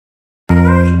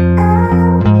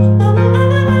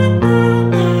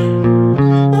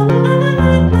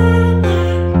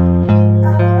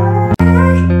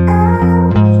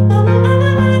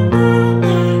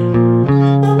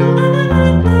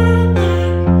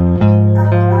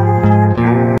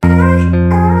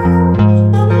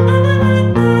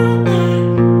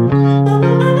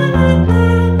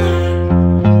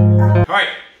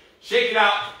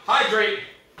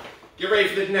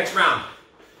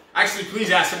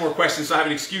more questions so I have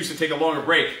an excuse to take a longer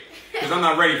break. Because I'm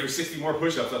not ready for 60 more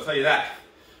push-ups, I'll tell you that.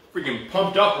 Freaking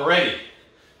pumped up already.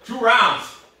 2 rounds.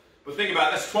 But think about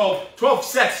it, that's 12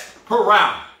 sets per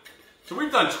round. So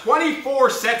we've done 24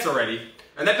 sets already.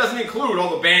 And that doesn't include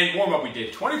all the band warm-up we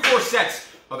did. 24 sets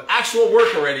of actual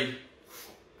work already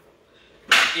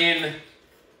in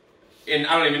I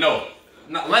don't even know,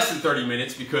 not less than 30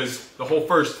 minutes, because the whole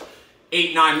first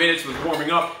 8-9 minutes was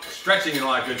warming up, stretching and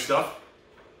all that good stuff.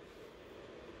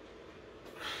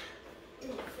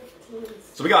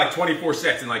 So we got like 24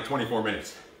 sets in like 24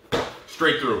 minutes.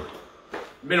 Straight through.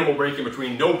 Minimal break in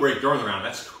between, no break during the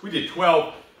round. We did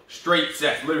 12 straight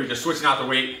sets, literally just switching out the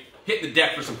weight, hit the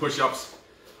deck for some push-ups,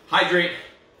 hydrate,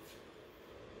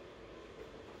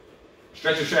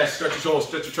 stretch your chest, stretch your shoulders,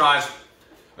 stretch your tries,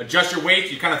 adjust your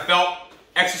weight. You kind of felt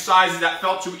exercises that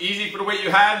felt too easy for the weight you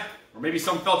had, or maybe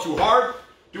some felt too hard.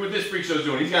 Do what this freak show's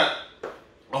doing. He's got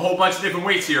a whole bunch of different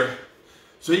weights here,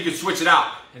 so he can switch it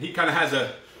out. And he kind of has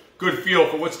a good feel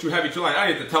for what's too heavy, too light. I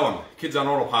don't have to tell him. Kid's on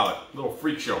autopilot. Little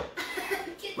freak show.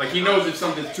 Like, he knows if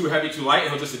something's too heavy, too light, and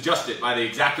he'll just adjust it by the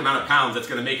exact amount of pounds that's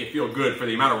going to make it feel good for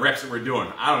the amount of reps that we're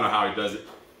doing. I don't know how he does it.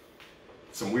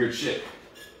 Some weird shit.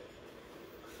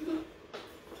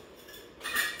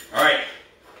 All right.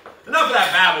 Enough of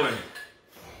that babbling.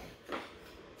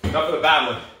 Enough of the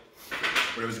babbling.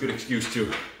 But it was a good excuse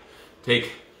to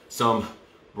take some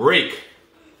break.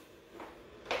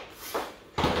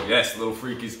 Yes, little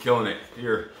freak is killing it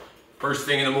here. First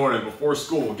thing in the morning, before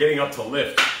school, getting up to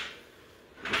lift.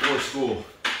 Before school.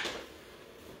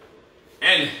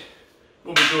 And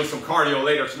we'll be doing some cardio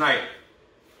later tonight.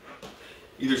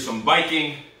 Either some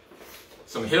biking,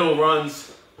 some hill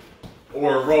runs,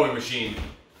 or a rowing machine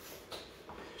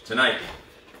tonight.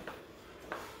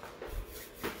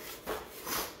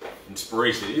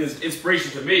 Inspiration. It is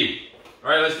inspiration to me. All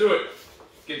right, let's do it.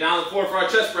 Get down on the floor for our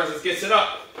chest press. Let's get set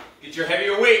up. Get your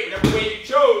heavier weight, whatever weight you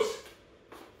chose.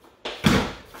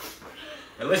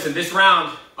 And listen, this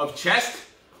round of chest,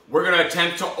 we're going to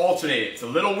attempt to alternate it. It's a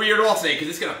little weird to alternate because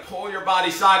it's going to pull your body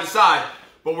side to side,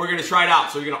 but we're going to try it out.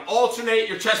 So you're going to alternate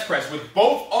your chest press with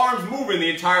both arms moving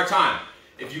the entire time.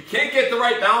 If you can't get the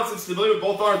right balance and stability with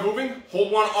both arms moving,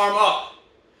 hold one arm up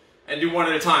and do one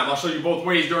at a time. I'll show you both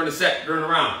ways during the set, during the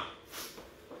round.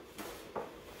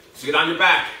 So get on your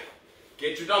back,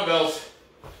 get your dumbbells.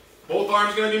 Both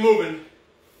arms are going to be moving.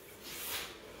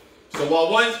 So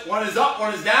while one is up,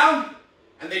 one is down,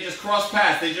 and they just cross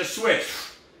paths, they just switch.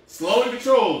 Slow and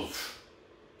controlled.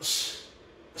 If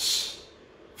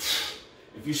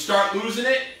you start losing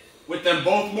it with them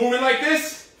both moving like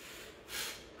this,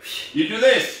 you do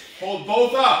this. Hold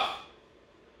both up.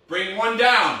 Bring one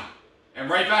down and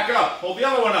right back up. Hold the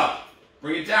other one up.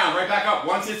 Bring it down, right back up.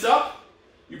 Once it's up,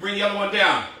 you bring the other one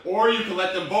down. Or you can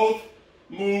let them both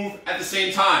move at the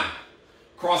same time.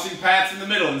 Crossing paths in the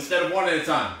middle instead of one at a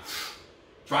time.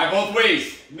 Try both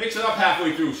ways. Mix it up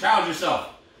halfway through. Challenge yourself.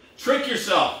 Trick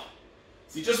yourself.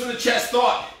 See, just when the chest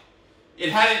thought it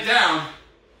had it down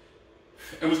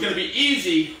and was going to be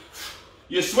easy,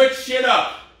 you switch shit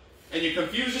up and you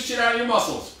confuse the shit out of your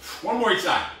muscles. One more each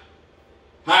side.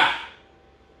 Ha.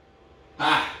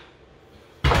 Ha.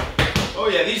 Oh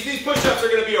yeah, these push-ups are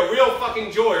going to be a real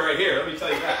fucking joy right here. Let me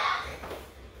tell you that.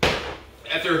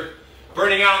 After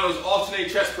burning out on those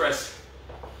alternate chest press,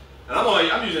 and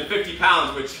I'm using 50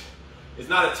 pounds, which is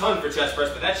not a ton for chest press,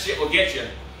 but that shit will get you.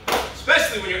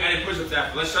 Especially when you're adding push-ups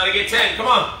after. Let's try to get 10. Come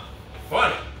on.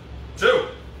 1, 2,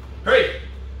 3,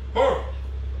 4,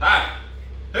 5,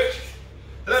 6,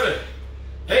 7,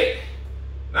 8,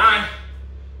 9,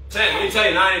 10. Let me tell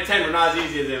you, 9 and 10 were not as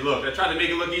easy as they looked. I tried to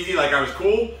make it look easy like I was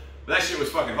cool, but that shit was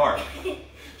fucking hard.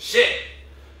 Shit.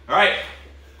 All right.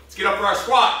 Let's get up for our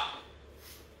squat.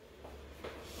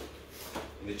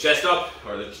 Bring the chest up,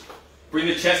 or bring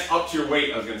the chest up to your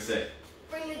weight, I was going to say.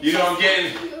 You know, I'm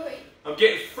getting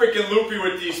freaking loopy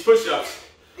with these push-ups.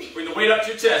 Bring the weight up to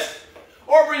your chest.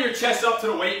 Or bring your chest up to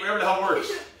the weight, whatever the hell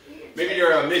works. Maybe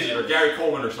you're a midget or Gary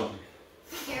Coleman or something.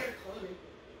 Gary Coleman.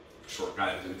 Short guy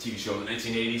that was in a TV show in the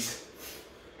 1980s.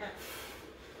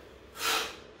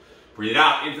 Breathe it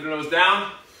out, into the nose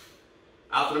down,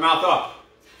 out to the mouth up.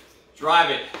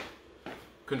 Drive it.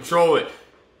 Control it.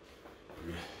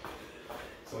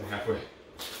 It's only halfway.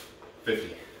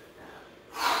 50.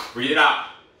 Breathe it out.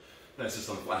 That's just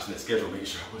on flashing that schedule, making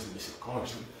sure I wasn't missing a call or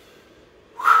something.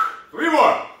 3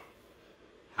 more.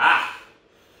 Ha.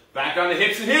 Back on the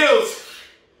hips and heels.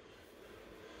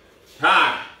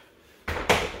 Ha.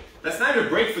 That's not even a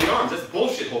break for the arms. That's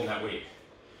bullshit holding that weight.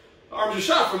 The arms are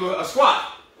shot from a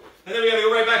squat. And then we gotta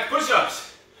go right back to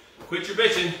push-ups. Quit your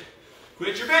bitching.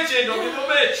 Quit your bitching. Don't be a little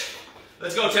bitch.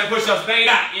 Let's go. 10 push-ups. Bang it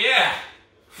out. Yeah.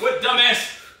 What,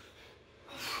 dumbass?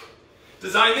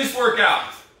 designed this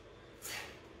workout.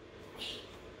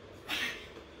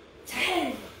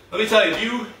 10. Let me tell you, if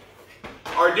you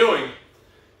are doing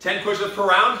 10 push-ups per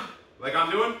round, like I'm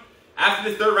doing, after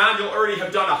the third round, you'll already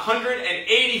have done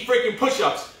 180 freaking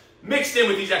push-ups mixed in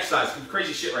with these exercises. Some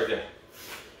crazy shit right there.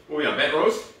 What are we on, bent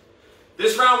rows?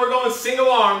 This round, we're going single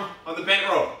arm on the bent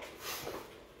row.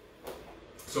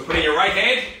 So put in your right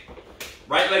hand,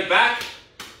 right leg back,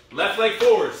 left leg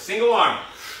forward, single arm.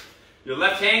 Your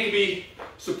left hand can be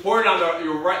supported on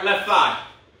your left thigh.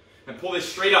 And pull this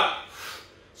straight up.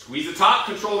 Squeeze the top,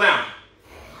 control down.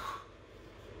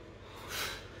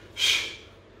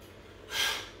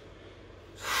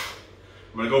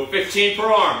 I'm going to go 15 per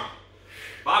arm.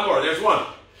 5 more. There's 1,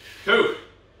 2,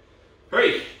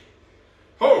 3,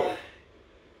 4.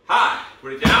 High.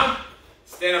 Put it down.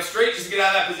 Stand up straight. Just get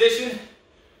out of that position.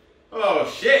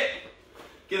 Oh, shit.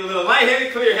 Get a little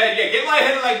lightheaded. Clear your head. Yeah, get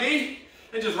lightheaded like me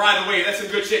and just ride the wave. That's some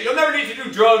good shit. You'll never need to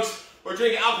do drugs or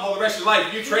drink alcohol the rest of your life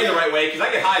if you train the right way, because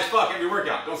I get high as fuck every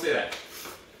workout. Don't say that.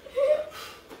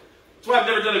 That's why I've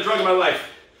never done a drug in my life.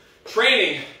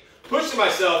 Training, pushing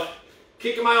myself,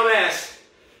 kicking my own ass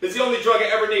is the only drug I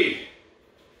ever need.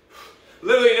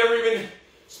 Literally never even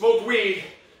smoked weed,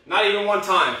 not even one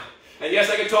time. And yes,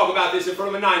 I can talk about this in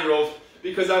front of a 9-year-old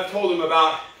because I've told him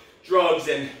about drugs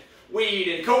and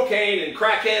weed and cocaine and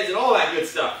crackheads and all that good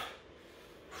stuff.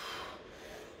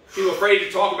 People afraid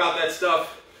to talk about that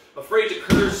stuff, afraid to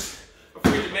curse,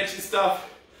 afraid to mention stuff,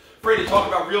 afraid to talk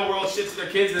about real world shit to their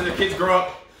kids, and then their kids grow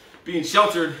up being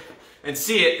sheltered and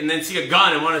see it, and then see a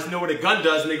gun and want to know what a gun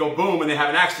does, and they go boom and they have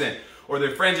an accident. Or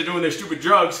their friends are doing their stupid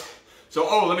drugs, so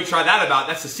oh, let me try that about.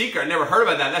 That's a secret. I never heard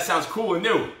about that. That sounds cool and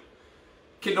new.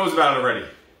 Kid knows about it already.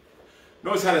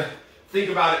 Knows how to think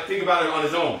about it on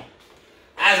his own.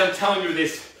 As I'm telling you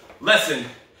this lesson,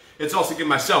 it's also giving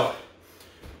myself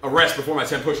a rest before my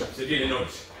 10 push-ups, if you didn't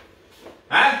notice.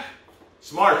 Huh?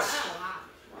 Smarts.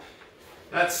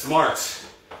 That's smarts.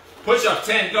 Push-up,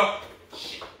 10, go.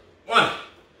 1,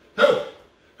 2,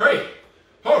 3,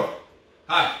 4,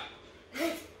 5,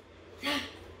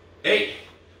 8,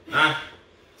 9,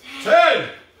 10.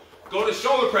 Go to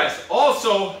shoulder press.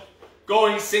 Also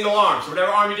going single arm. So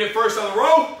whatever arm you did first on the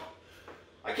row,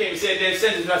 I can't even say a damn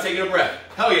sentence without taking a breath.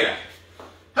 Hell yeah.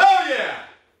 Hell yeah.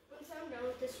 Once I'm done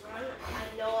with this run,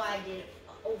 I know I did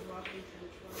over 100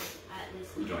 at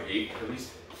least. We're doing 8 at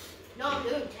least? No, I'm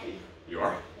doing 10. You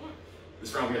are? Yeah.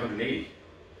 This round will be 180.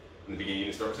 In the beginning, you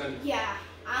didn't start 10? Yeah.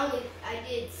 I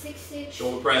did 6, 6.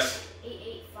 Shoulder press. 8,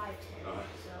 8, 5, 10.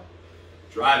 So.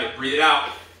 Drive it. Breathe it out.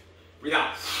 Breathe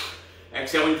out.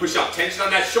 Exhale when you push up. Tension on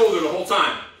that shoulder the whole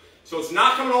time. So it's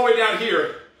not coming all the way down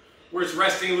here where it's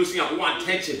resting and loosening up. We want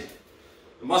tension.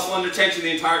 The muscle under tension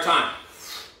the entire time.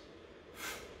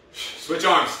 Switch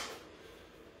arms.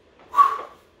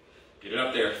 Get it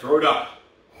up there. Throw it up.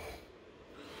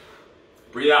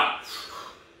 Breathe out.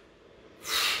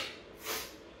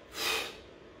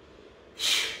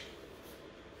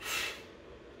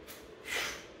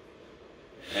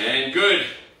 And good.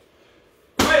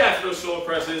 Right after those shoulder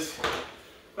presses,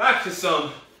 back to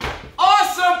some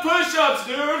awesome push-ups,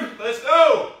 dude. Let's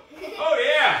go.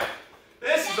 Oh yeah.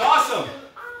 This is awesome.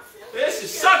 This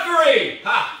is suckery.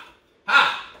 Ha,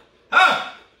 ha,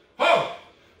 ha, ho,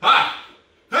 ha,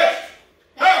 hey,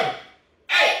 ho,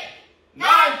 8,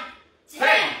 9,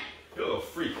 10. You're a little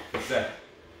freak. What's that?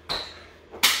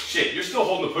 Shit, you're still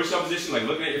holding the push-up position, like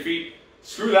looking at your feet?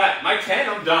 Screw that. My 10,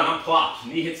 I'm done. I'm plopped.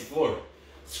 Knee hits the floor.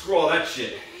 Screw all that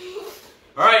shit.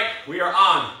 All right, we are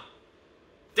on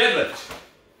deadlift.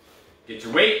 Get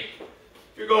your weight.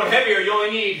 If you're going heavier, you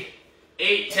only need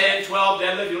 8, 10, 12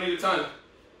 deadlift. You don't need a ton.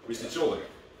 Wrist and shoulder.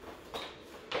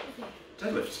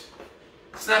 Deadlift.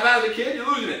 Snap out of the kid, you're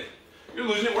losing it. You're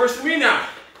losing it worse than me now.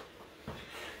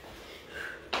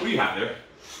 What do you have there?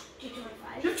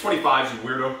 225. You have 25s, you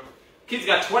weirdo. Kid's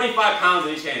got 25 pounds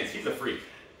in each hand. He's a freak.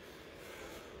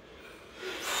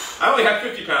 I only have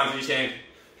 50 pounds in each hand.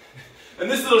 And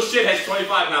this little shit has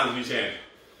 25 pounds in each hand.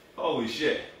 Holy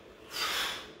shit.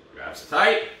 Grabs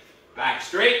tight. Back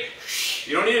straight.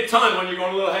 You don't need a ton when you're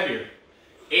going a little heavier.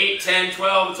 8, 10,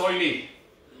 12, that's all you need.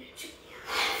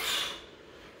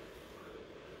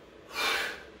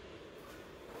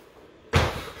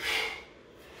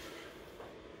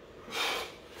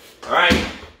 All right.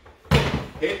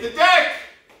 Hit the deck.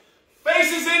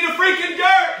 Faces in the freaking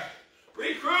dirt.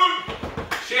 Recruit.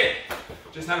 Shit.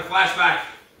 Just had a flashback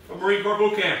from Marine Corps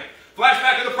boot camp.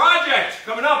 Flashback of the project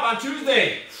coming up on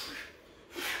Tuesday.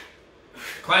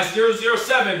 Class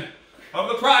 007 of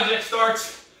the project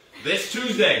starts this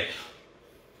Tuesday.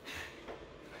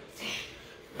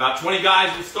 About 20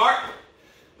 guys will start,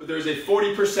 but there's a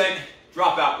 40%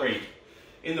 dropout rate.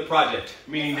 in the project,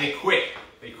 meaning they quit.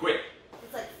 They quit.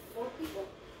 It's like 4 people?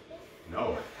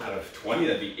 No, out of 20,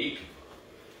 that'd be 8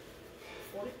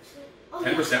 people.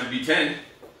 40%? 10% would be 10. I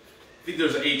think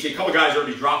there's a couple guys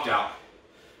already dropped out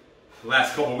the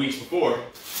last couple weeks before.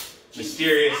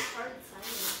 Mysterious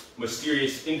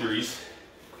injuries.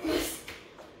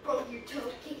 Broke your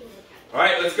toe kicking the cat. All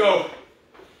right, let's go.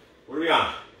 What are we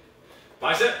on?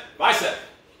 Bicep, bicep.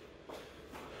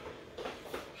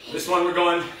 This one we're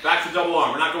going back to double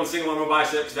arm. We're not going single arm or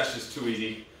bicep because that's just too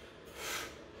easy.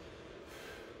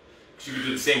 Because you can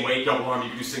do the same weight, double arm, you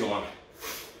can do single arm.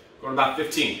 Going about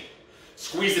 15.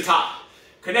 Squeeze the top.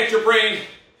 Connect your brain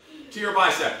to your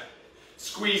bicep.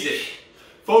 Squeeze it.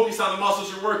 Focus on the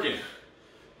muscles you're working.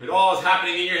 It all is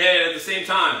happening in your head at the same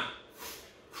time.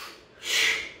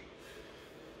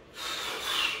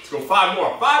 Let's go 5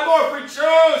 more. 5 more, freak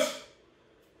shows!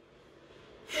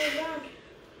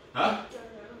 Huh?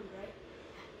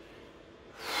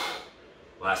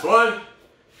 Last one.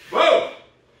 Whoa!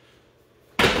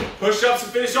 Push-ups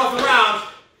and finish off the round.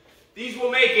 These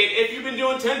will make it, if you've been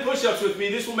doing 10 push-ups with me,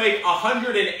 this will make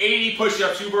 180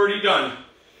 push-ups you've already done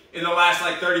in the last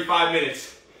like 35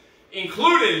 minutes,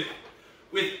 included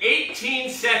with 18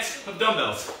 sets of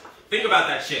dumbbells. Think about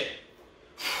that shit.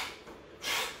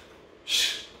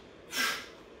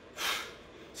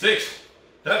 6,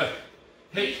 7,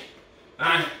 8,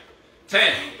 9,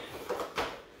 10.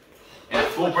 And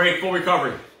full break, full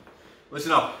recovery.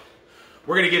 Listen up.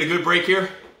 We're gonna get a good break here.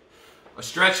 A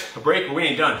stretch, a break, but we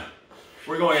ain't done.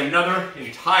 We're going another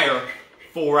entire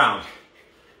full round.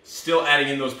 Still adding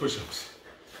in those push-ups.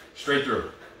 Straight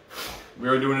through. We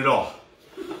are doing it all.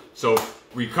 So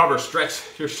recover, stretch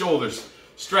your shoulders,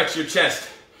 stretch your chest,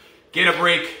 get a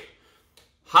break,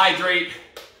 hydrate.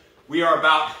 We're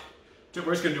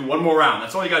just gonna do one more round.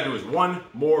 That's all you gotta do is one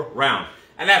more round.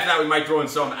 And after that, we might throw in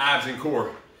some abs and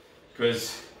core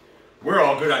because we're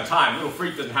all good on time. Little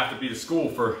freak doesn't have to be to school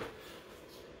for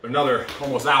another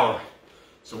almost hour.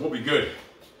 So we'll be good.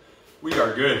 We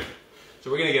are good.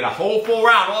 So we're gonna get a whole full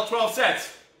round, all 12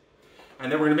 sets.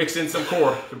 And then we're gonna mix in some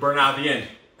core to burn out at the end.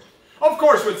 Of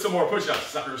course, with some more push-ups,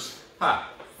 suckers. Ha.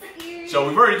 So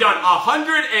we've already done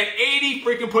 180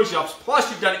 freaking push-ups,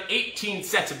 plus you've done 18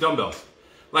 sets of dumbbells.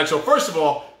 Like, so first of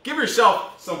all, give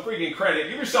yourself some freaking credit.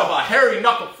 Give yourself a hairy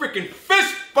knuckle freaking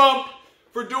fist bump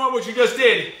for doing what you just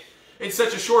did in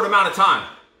such a short amount of time.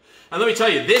 And let me tell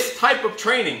you, this type of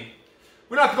training,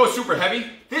 we don't have to go super heavy.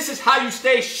 This is how you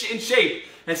stay in shape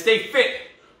and stay fit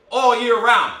all year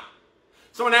round.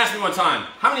 Someone asked me one time,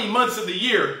 how many months of the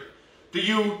year do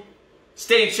you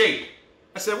stay in shape?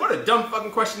 I said, what a dumb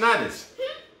fucking question that is.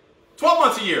 12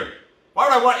 months a year. Why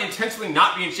would I want to intentionally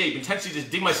not be in shape? Intentionally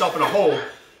just dig myself in a hole.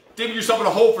 Dig yourself in a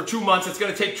hole for 2 months. It's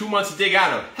going to take 2 months to dig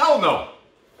out of. Hell no.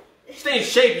 You stay in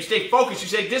shape, you stay focused, you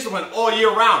stay disciplined all year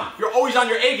round. If you're always on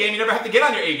your A game, you never have to get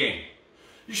on your A game.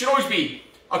 You should always be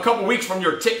a couple weeks from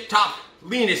your tip-top,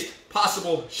 leanest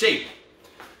possible shape.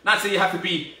 Not saying you have to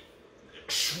be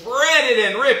shredded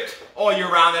and ripped all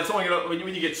year round. That's only gonna,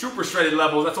 when you get super shredded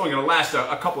levels, that's only going to last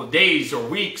a couple of days or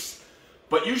weeks.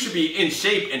 But you should be in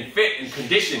shape and fit and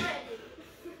conditioned,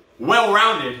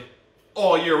 well-rounded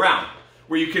all year round,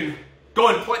 where you can go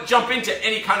and jump into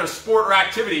any kind of sport or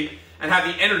activity and have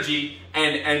the energy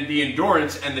and the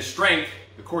endurance and the strength,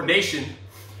 the coordination,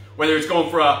 whether it's going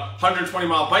for a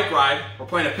 120-mile bike ride or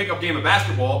playing a pickup game of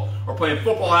basketball or playing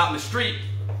football out in the street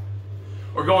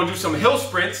or going and do some hill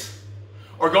sprints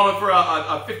or going for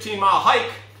a 15-mile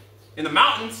hike in the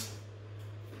mountains.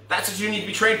 That's what you need to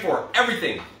be trained for.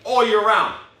 Everything, all year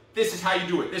round. This is how you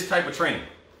do it, this type of training.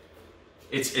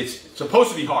 It's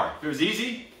supposed to be hard. If it was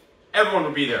easy, everyone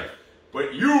would be there.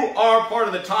 But you are part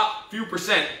of the top few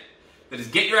percent that is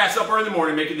getting your ass up early in the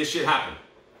morning making this shit happen.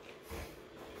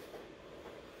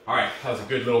 All right, that was a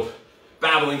good little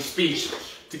babbling speech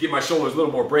to give my shoulders a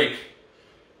little more break.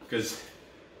 Because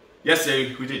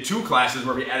yesterday we did 2 classes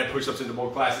where we added push-ups into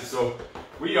both classes, so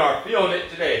we are feeling it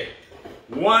today.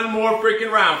 One more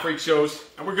freaking round, freak shows,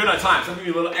 and we're good on time. So I'm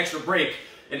giving you a little extra break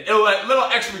and a little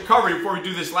extra recovery before we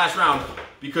do this last round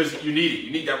because you need it.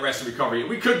 You need that rest and recovery.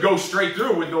 We could go straight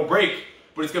through with no break,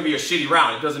 but it's going to be a shitty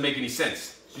round. It doesn't make any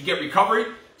sense. So you get recovery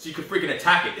so you can freaking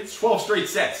attack it. It's 12 straight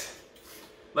sets.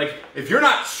 Like, if you're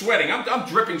not sweating, I'm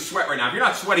dripping sweat right now. If you're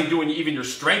not sweating doing even your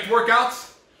strength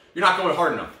workouts, you're not going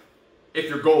hard enough. If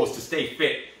your goal is to stay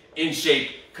fit, in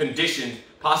shape, conditioned,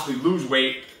 possibly lose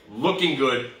weight, looking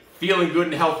good, feeling good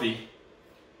and healthy,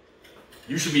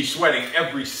 you should be sweating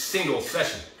every single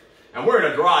session. And we're in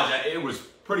a garage. It was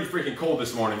pretty freaking cold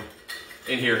this morning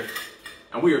in here,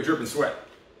 and we are dripping sweat.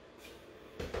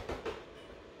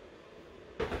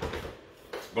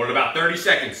 Going to about 30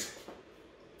 seconds.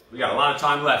 We got a lot of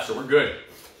time left, so we're good.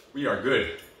 We are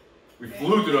good. We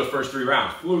flew through those first 3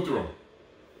 rounds. Flew through them.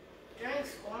 During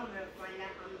squat, I'm going to find out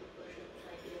how many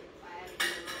push-ups I do.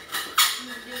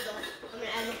 I'm going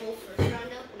to add the whole first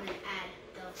round up and then add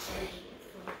the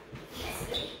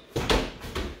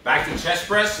 30. Back to chest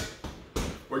press.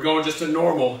 We're going just to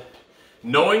normal.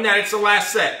 Knowing that it's the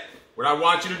last set, what I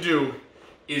want you to do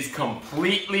is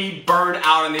completely burn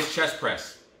out on this chest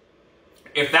press.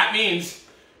 If that means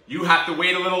you have to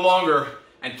wait a little longer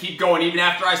and keep going even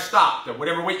after I stop, that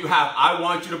whatever weight you have, I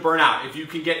want you to burn out. If you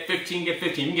can get 15, get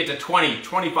 15. You can get to 20,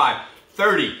 25,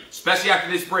 30, especially after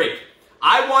this break.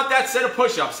 I want that set of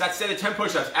push-ups, that set of 10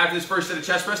 push-ups after this first set of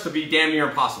chest press to be damn near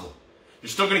impossible. You're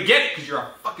still going to get it because you're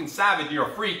a fucking savage, and you're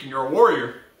a freak, and you're a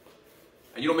warrior.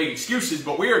 And you don't make excuses,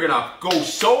 but we are going to go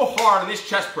so hard on this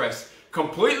chest press,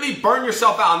 completely burn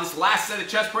yourself out on this last set of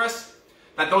chest press,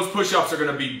 that those push-ups are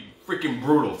going to be freaking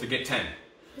brutal to get 10.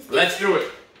 Let's do it.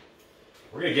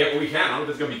 We're going to get what we can. I don't know if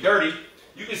it's going to be 30.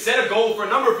 You can set a goal for a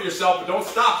number for yourself, but don't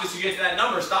stop just to get to that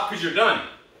number. Stop because you're done.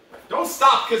 Don't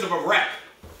stop because of a rep.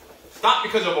 Stop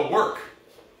because of a work.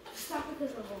 Stop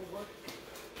because of a work.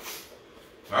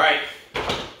 All right.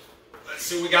 Let's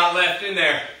see what we got left in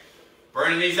there.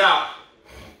 Burning these out.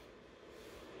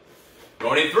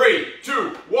 Going in 3,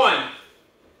 2, 1.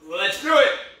 Let's do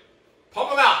it. Pump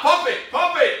them out. Pump it.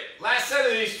 Pump it. Last set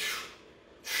of these.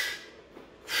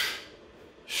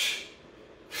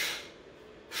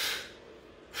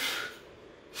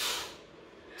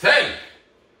 10.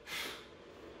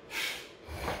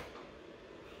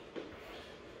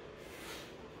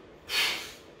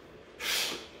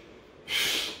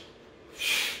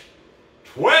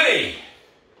 20.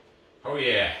 Oh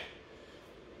yeah.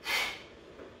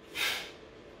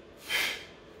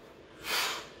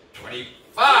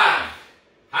 25.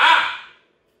 Ha!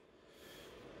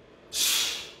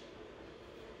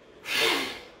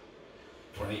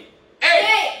 28.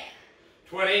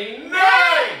 29.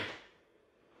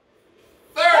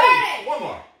 30. One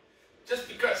more. Just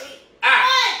because.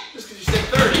 Just because you said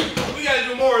 30. We got to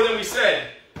do more than we said.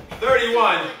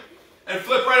 31. And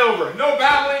flip right over. No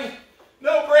battling.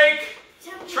 No break.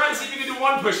 Try and see if you can do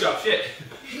 1 push-up. Shit.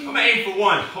 I'm going to aim for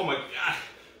 1. Oh my God.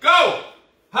 Go.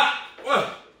 Ha. 1,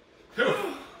 2,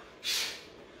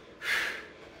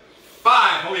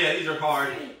 5. Oh yeah, these are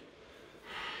hard.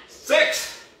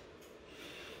 6,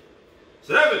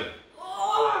 7,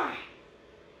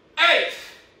 8,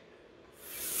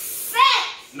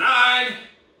 9,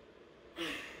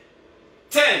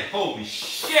 10. Holy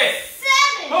shit.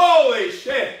 7. Holy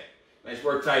shit. Nice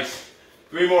work, Tice.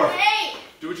 3 more. 8.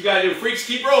 Do what you gotta do. Freaks,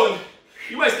 keep rolling.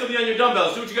 You might still be on your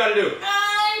dumbbells. Do what you gotta do. 9.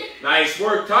 Nice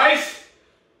work, Tice.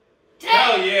 10.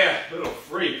 Hell yeah, little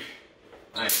freak.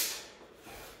 Nice.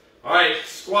 All right,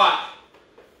 squat.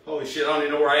 Holy shit, I don't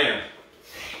even know where I am.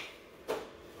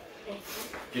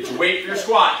 Get your weight for your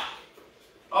squat.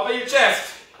 Up at your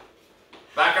chest.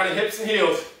 Back on the hips and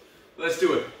heels. Let's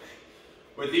do it.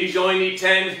 With these, you only need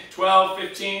 10, 12,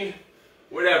 15,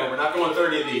 whatever. We're not going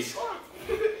 30 of these.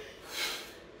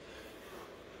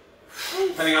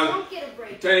 Depending on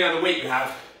the weight you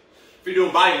have. If you're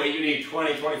doing body weight, you need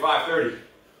 20, 25, 30. If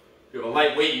you have a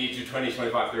light weight, you need to do 20,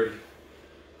 25, 30.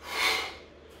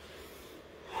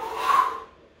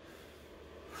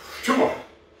 Two more.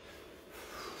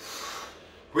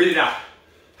 Breathe it out.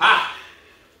 Ha!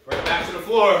 Right back to the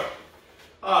floor.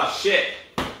 Oh shit.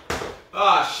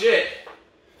 Oh shit.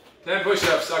 10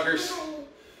 push-ups, suckers.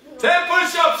 10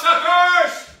 push-ups,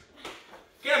 suckers!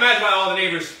 Can't imagine why all the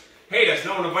neighbors hate us.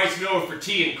 No one invites me over for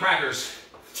tea and crackers.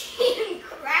 Tea and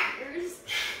crackers?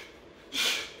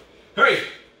 3,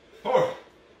 4,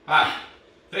 5,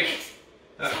 6,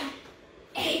 7,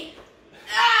 8, 9.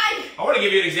 I want to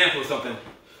give you an example of something.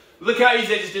 Look how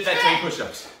easy I just did that 10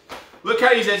 push-ups. Look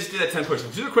how easy I just did that 10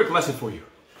 push-ups. Here's a quick lesson for you.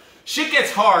 Shit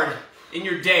gets hard in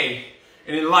your day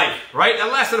and in life, right?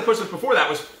 That last set of push-ups before that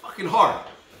was fucking hard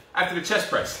after the chest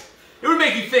press. It would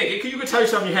make you think. You could tell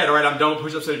yourself in your head, all right, I'm done with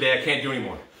push-ups for the day. I can't do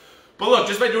anymore. But look,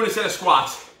 just by doing a set of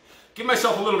squats, give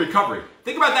myself a little recovery.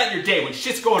 Think about that in your day when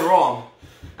shit's going wrong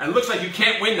and it looks like you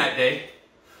can't win that day.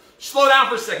 Slow down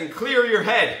for a second. Clear your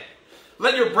head.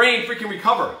 Let your brain freaking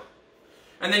recover.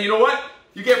 And then you know what?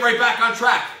 You get right back on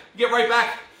track. You get right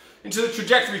back into the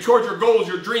trajectory towards your goals,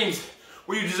 your dreams,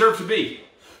 where you deserve to be.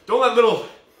 Don't let little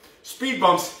speed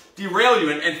bumps derail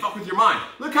you and fuck with your mind.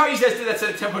 Look how easy I did that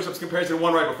set of 10 push-ups compared to the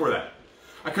one right before that.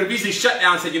 I could have easily shut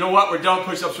down and said, you know what? We're done with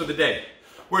push-ups for the day.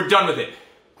 We're done with it.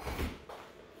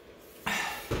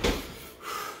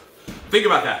 Think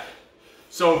about that.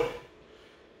 So,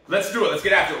 let's do it. Let's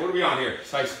get after it. What are we on here?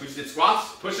 So we just did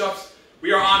squats, push-ups.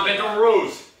 We are on bent over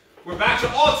rows. We're back to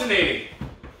alternating.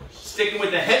 Sticking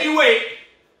with the heavy weight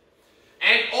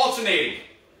and alternating.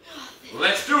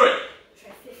 Let's do it.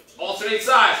 Alternate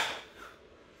sides.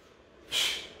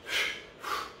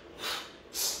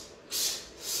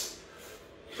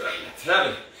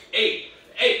 Seven, eight,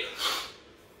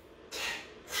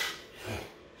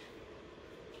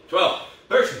 12,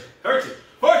 13,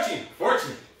 14,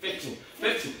 15,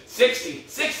 16,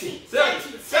 17,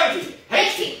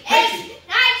 18, 19,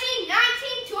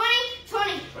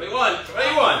 20.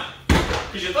 21.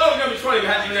 Because you thought it was going to be 20, but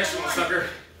had to do an extra one, sucker.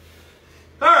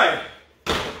 Alright.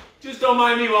 Just don't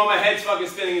mind me while my head's fucking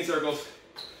spinning in circles.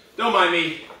 Don't mind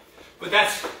me. But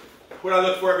that's what I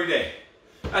look for every day.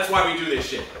 That's why we do this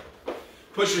shit.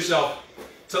 Push yourself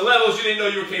to levels you didn't know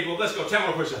you were capable of. Let's go, 10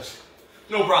 more push-ups.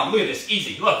 No problem, look at this,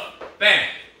 easy, look. Bam,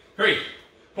 3,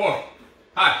 4,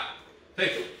 5,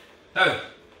 6, 7,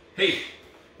 8,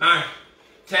 9,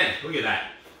 10. Look at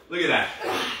that, look at that.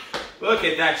 Look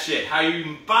at that shit, how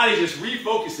your body just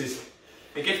refocuses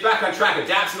and gets back on track,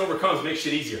 adapts and overcomes, makes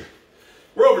shit easier.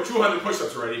 We're over 200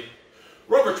 push-ups already.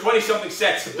 We're over 20-something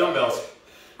sets of dumbbells.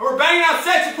 And we're banging out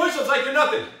sets of push-ups like they're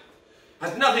nothing.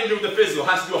 Has nothing to do with the physical,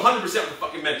 has to do 100% with the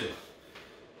fucking mental.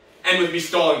 And with me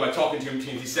stalling by talking to you in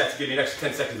between these sets to give you an extra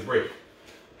 10 seconds of break.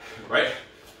 Right?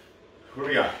 What do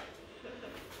we got?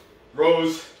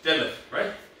 Rows, deadlift,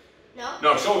 right?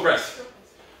 No, shoulder press.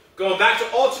 Going back to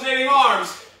alternating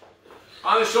arms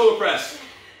on the shoulder press.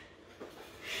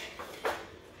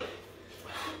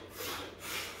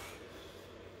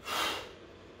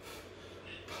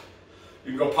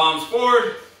 You can go palms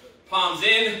forward, palms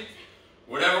in,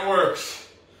 whatever works.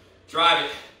 Drive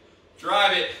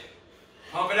it,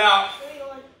 pump it out. Where are you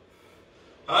on?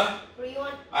 Huh? Where are you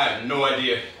on? I have no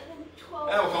idea. 12.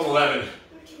 That'll come 11.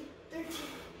 13.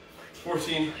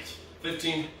 14,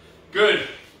 15, good.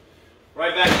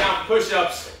 Right back down for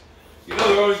push-ups. You know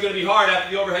they're always going to be hard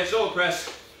after the overhead shoulder press,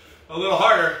 a little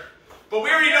harder. But we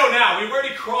already know now, we've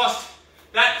already crossed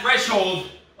that threshold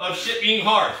of shit being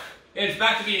hard. And it's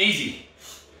back to being easy.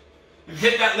 You've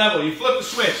hit that level, you flip the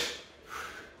switch.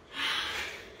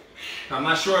 I'm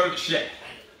not sure of shit.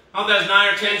 I don't know if that's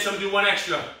 9 or 10, some do one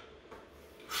extra.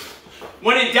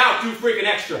 When in doubt, do freaking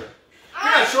extra.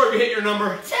 You're not sure if you hit your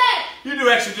number. 10. You do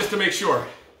extra just to make sure.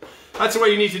 That's the way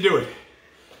you need to do it.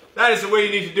 That is the way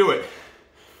you need to do it.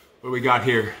 What do we got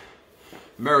here?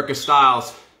 America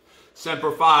Styles.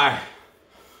 Semper Fi.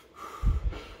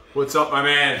 What's up, my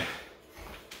man?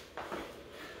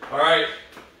 All right.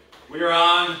 We are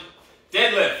on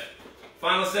deadlift.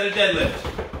 Final set of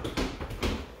deadlift.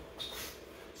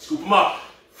 Scoop them up.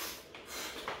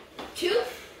 2.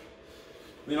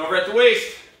 Lean over at the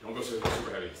waist. Don't go super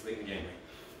heavy. It's late in the game.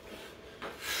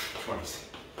 20s.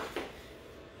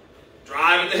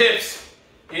 Drive at the hips.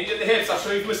 Hinge at the hips. I'll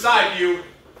show you from a side view.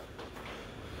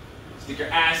 Stick your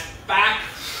ass back.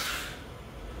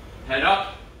 Head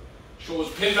up.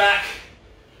 Shoulders pin back.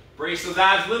 Brace those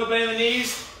abs a little bit in the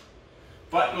knees.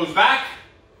 Butt goes back.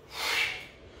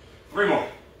 3 more.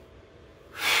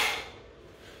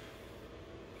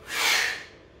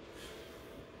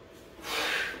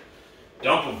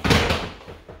 Dump them.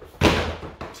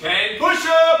 10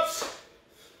 push-ups.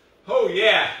 Oh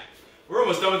yeah. We're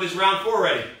almost done with this round 4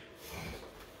 already.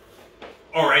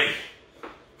 Alrighty.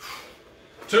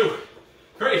 2,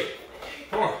 3,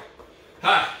 4,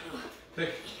 5,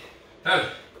 6, 7,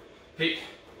 8,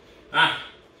 9.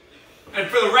 And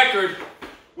for the record,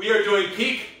 we are doing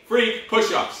peak freak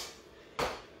push-ups.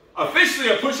 Officially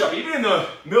a push-up, even in the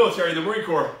military, the Marine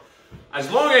Corps,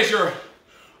 as long as your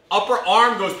upper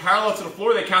arm goes parallel to the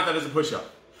floor, they count that as a push-up.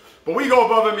 But we go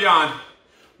above and beyond.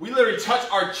 We literally touch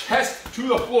our chest to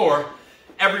the floor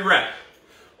every rep.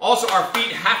 Also, our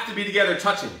feet have to be together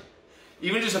touching.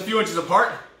 Even just a few inches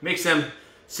apart makes them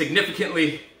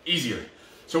significantly easier.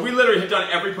 So we literally have done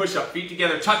every push-up, feet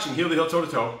together touching, heel to heel, toe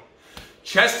to toe,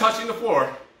 chest touching the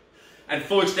floor, and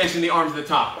full extension of the arms to the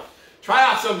top. Try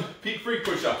out some peak freak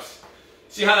push-ups.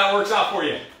 See how that works out for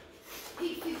you.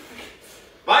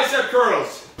 Bicep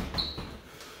curls.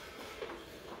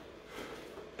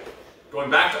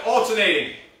 Going back to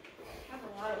alternating. I have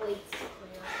a lot of weights.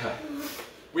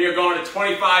 We are going to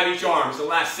 25 each arm. It's the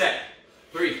last set.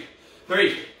 3,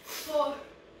 4.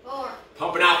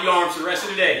 Pumping out the arms for the rest of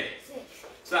the day. 6.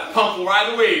 So that pump will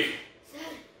ride the wave.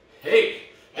 7. 8.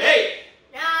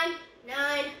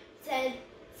 9, 10.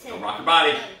 Don't rock your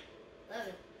body.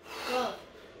 11,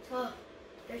 12,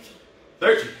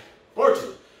 13, 14.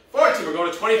 We're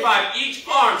going to 25 each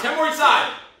arm. 10 more each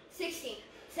side. 16,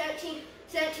 17,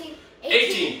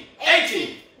 18,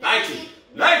 19,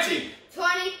 20,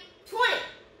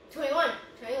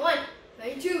 21,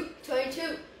 22,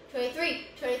 23,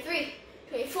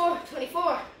 24,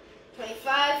 25,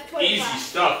 25, 25. Easy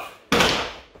stuff.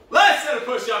 Last set of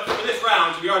push-ups for this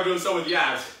round. We are doing so with the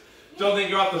abs. Don't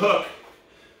think you're off the hook.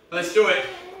 Let's do it.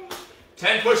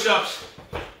 10 push-ups.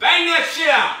 Bang that shit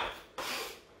out.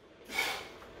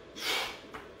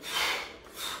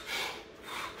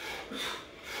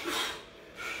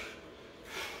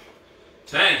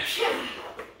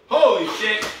 Holy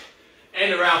shit.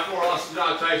 End of round 4, Austin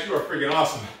Dog Types. You are freaking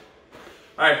awesome.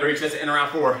 All right, Breaks, that's the end of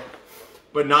round 4,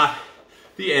 but not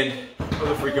the end of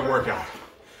the freaking workout.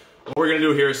 What we're gonna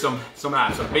do here is some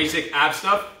abs, some basic ab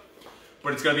stuff,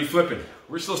 but it's gonna be flipping.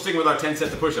 We're still sticking with our 10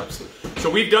 sets of push-ups. So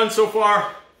we've done so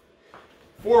far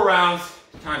 4 rounds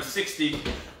times 60.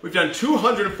 We've done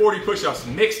 240 push-ups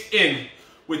mixed in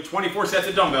with 24 sets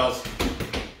of dumbbells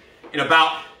in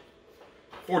about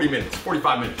 40 minutes,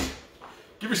 45 minutes.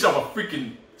 Give yourself a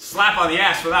freaking slap on the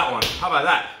ass for that one. How about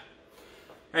that?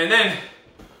 And then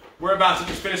we're about to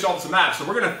just finish off some abs. So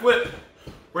we're gonna flip.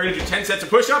 We're gonna do 10 sets of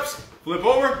push-ups, flip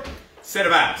over, set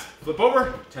of abs. Flip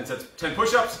over, 10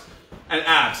 push-ups, and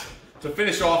abs to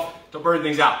finish off, to burn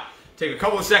things out. Take a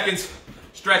couple of seconds,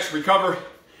 stretch, recover,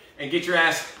 and get your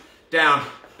ass down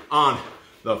on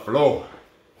the floor.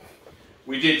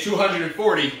 We did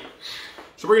 240,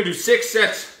 so we're gonna do 6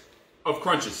 sets of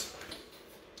crunches.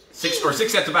 6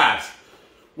 sets of abs,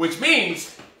 which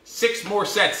means 6 more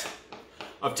sets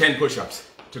of 10 push-ups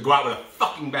to go out with a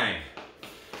fucking bang.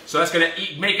 So that's gonna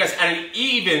make us at an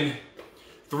even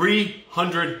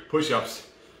 300 push-ups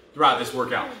throughout this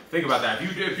workout. Think about that.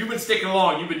 If you've been sticking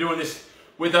along, you've been doing this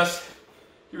with us,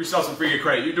 give yourself some freaking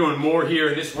credit. You're doing more here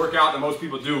in this workout than most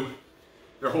people do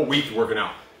their whole week working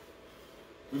out.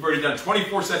 We've already done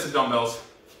 24 sets of dumbbells,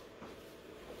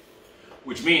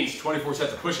 which means 24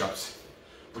 sets of push-ups,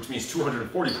 which means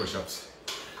 240 push-ups.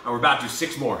 And we're about to do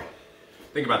 6 more.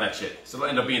 Think about that shit. So it'll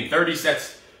end up being 30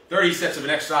 sets of an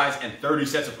exercise and 30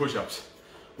 sets of push-ups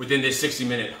within this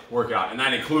 60-minute workout. And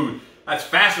that's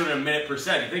faster than a minute per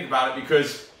set, if you think about it,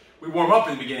 because we warm up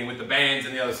in the beginning with the bands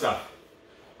and the other stuff.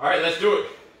 All right, let's do it.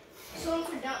 So if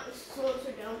we're done with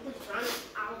this run,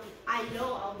 I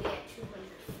know I'll be at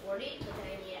 240, but then I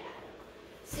need to add up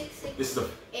 6, 6, This is the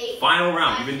 8, final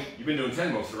round. 5, You've been doing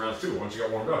 10 most of the rounds too, once you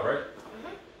got warmed up, right?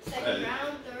 Second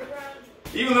round, third round.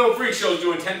 Even though Freak Show's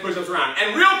doing 10 push-ups a round,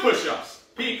 and real push-ups,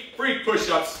 peak freak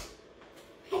push-ups,